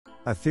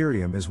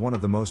Ethereum is one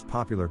of the most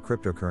popular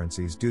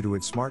cryptocurrencies due to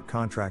its smart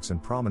contracts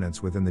and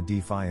prominence within the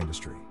DeFi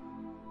industry.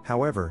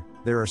 However,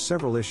 there are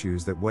several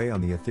issues that weigh on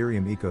the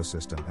Ethereum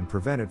ecosystem and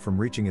prevent it from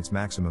reaching its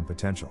maximum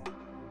potential.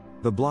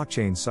 The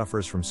blockchain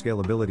suffers from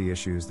scalability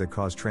issues that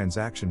cause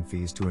transaction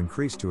fees to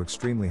increase to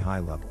extremely high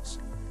levels.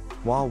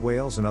 While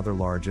whales and other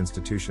large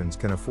institutions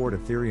can afford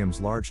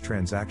Ethereum's large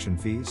transaction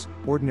fees,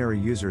 ordinary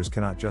users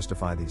cannot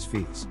justify these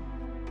fees.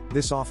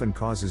 This often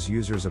causes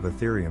users of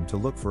Ethereum to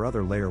look for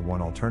other Layer 1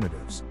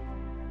 alternatives.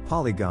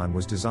 Polygon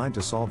was designed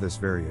to solve this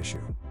very issue.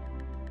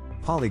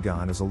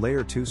 Polygon is a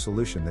Layer 2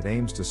 solution that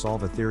aims to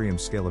solve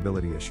Ethereum's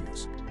scalability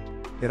issues.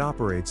 It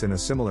operates in a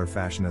similar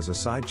fashion as a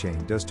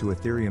sidechain does to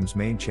Ethereum's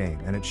main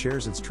chain, and it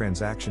shares its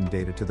transaction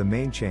data to the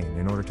main chain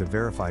in order to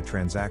verify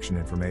transaction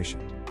information.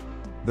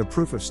 The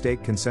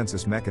proof-of-stake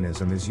consensus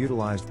mechanism is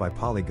utilized by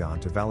Polygon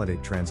to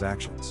validate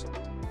transactions.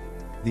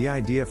 The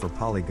idea for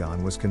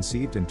Polygon was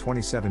conceived in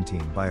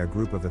 2017 by a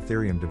group of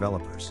Ethereum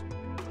developers.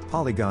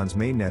 Polygon's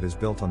mainnet is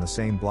built on the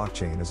same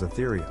blockchain as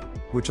Ethereum,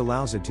 which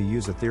allows it to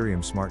use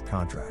Ethereum smart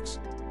contracts.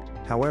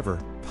 However,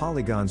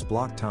 Polygon's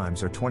block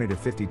times are 20 to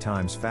 50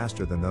 times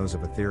faster than those of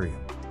Ethereum.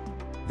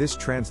 This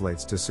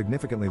translates to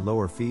significantly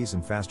lower fees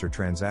and faster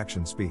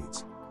transaction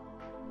speeds.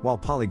 While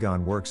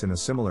Polygon works in a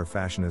similar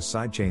fashion as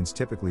sidechains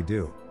typically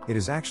do, it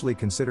is actually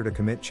considered a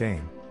commit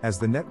chain, as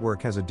the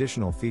network has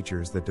additional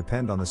features that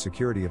depend on the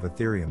security of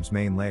Ethereum's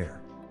main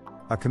layer.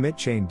 A commit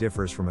chain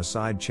differs from a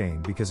side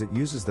chain because it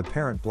uses the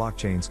parent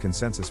blockchain's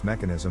consensus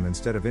mechanism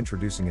instead of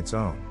introducing its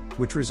own,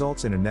 which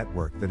results in a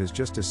network that is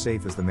just as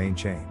safe as the main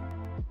chain.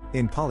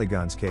 In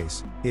Polygon's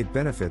case, it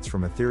benefits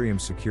from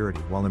Ethereum's security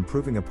while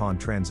improving upon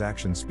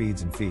transaction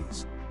speeds and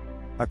fees.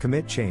 A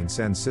commit chain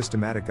sends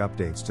systematic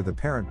updates to the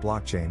parent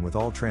blockchain with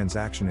all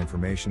transaction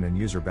information and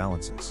user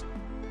balances.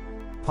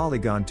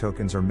 Polygon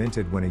tokens are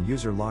minted when a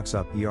user locks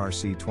up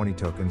ERC20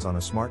 tokens on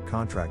a smart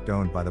contract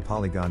owned by the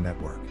Polygon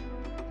Network.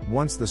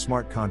 Once the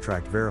smart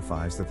contract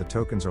verifies that the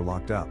tokens are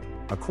locked up,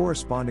 a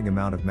corresponding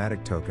amount of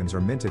MATIC tokens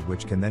are minted,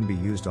 which can then be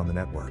used on the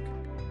network.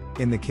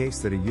 In the case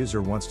that a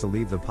user wants to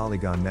leave the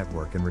Polygon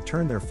network and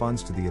return their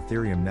funds to the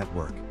Ethereum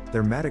network,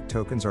 their MATIC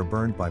tokens are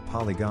burned by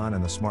Polygon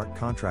and the smart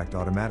contract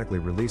automatically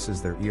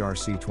releases their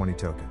ERC20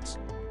 tokens.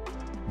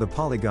 The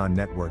Polygon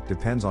network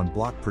depends on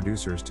block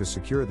producers to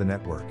secure the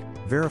network,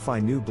 verify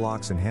new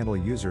blocks and handle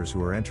users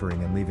who are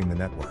entering and leaving the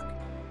network.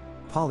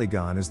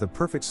 Polygon is the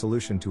perfect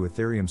solution to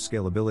Ethereum's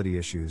scalability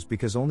issues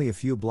because only a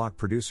few block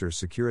producers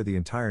secure the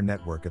entire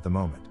network at the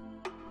moment.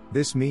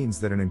 This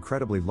means that an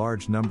incredibly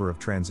large number of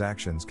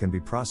transactions can be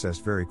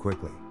processed very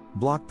quickly.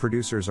 Block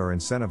producers are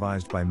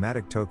incentivized by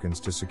MATIC tokens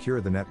to secure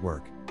the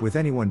network, with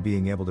anyone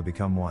being able to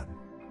become one.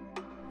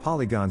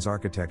 Polygon's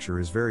architecture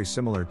is very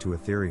similar to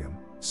Ethereum,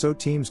 so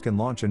teams can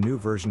launch a new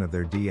version of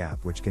their DApp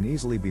which can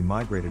easily be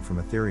migrated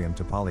from Ethereum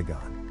to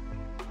Polygon.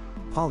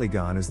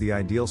 Polygon is the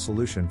ideal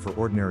solution for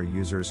ordinary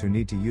users who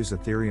need to use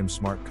Ethereum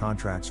smart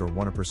contracts or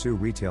want to pursue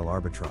retail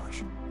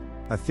arbitrage.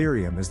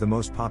 Ethereum is the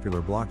most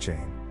popular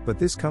blockchain, but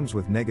this comes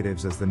with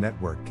negatives as the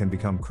network can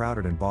become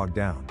crowded and bogged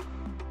down.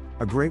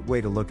 A great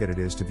way to look at it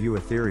is to view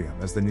Ethereum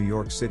as the New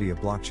York City of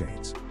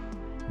blockchains.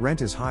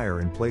 Rent is higher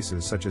in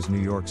places such as New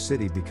York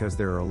City because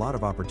there are a lot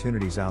of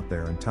opportunities out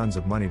there and tons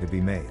of money to be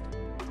made.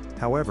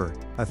 However,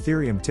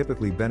 Ethereum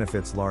typically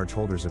benefits large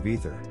holders of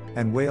Ether,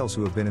 and whales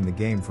who have been in the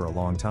game for a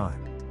long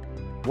time.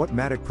 What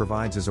MATIC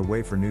provides is a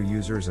way for new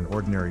users and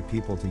ordinary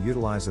people to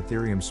utilize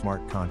Ethereum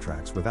smart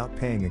contracts without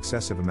paying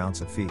excessive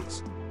amounts of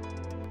fees.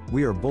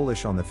 We are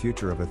bullish on the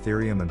future of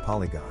Ethereum and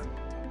Polygon.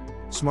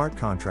 Smart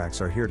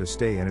contracts are here to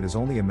stay, and it is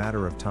only a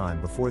matter of time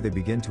before they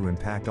begin to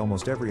impact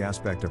almost every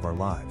aspect of our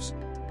lives.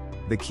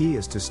 The key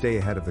is to stay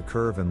ahead of the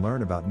curve and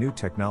learn about new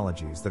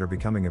technologies that are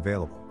becoming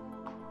available.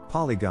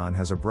 Polygon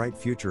has a bright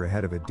future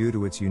ahead of it due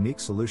to its unique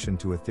solution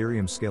to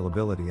Ethereum's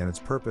scalability and its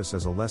purpose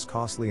as a less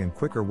costly and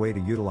quicker way to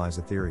utilize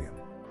Ethereum.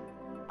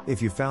 If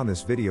you found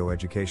this video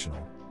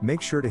educational,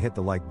 make sure to hit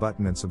the like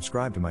button and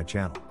subscribe to my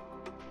channel.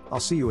 I'll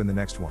see you in the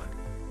next one.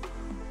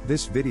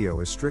 This video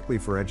is strictly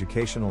for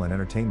educational and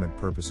entertainment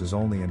purposes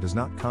only and does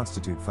not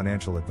constitute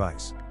financial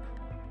advice.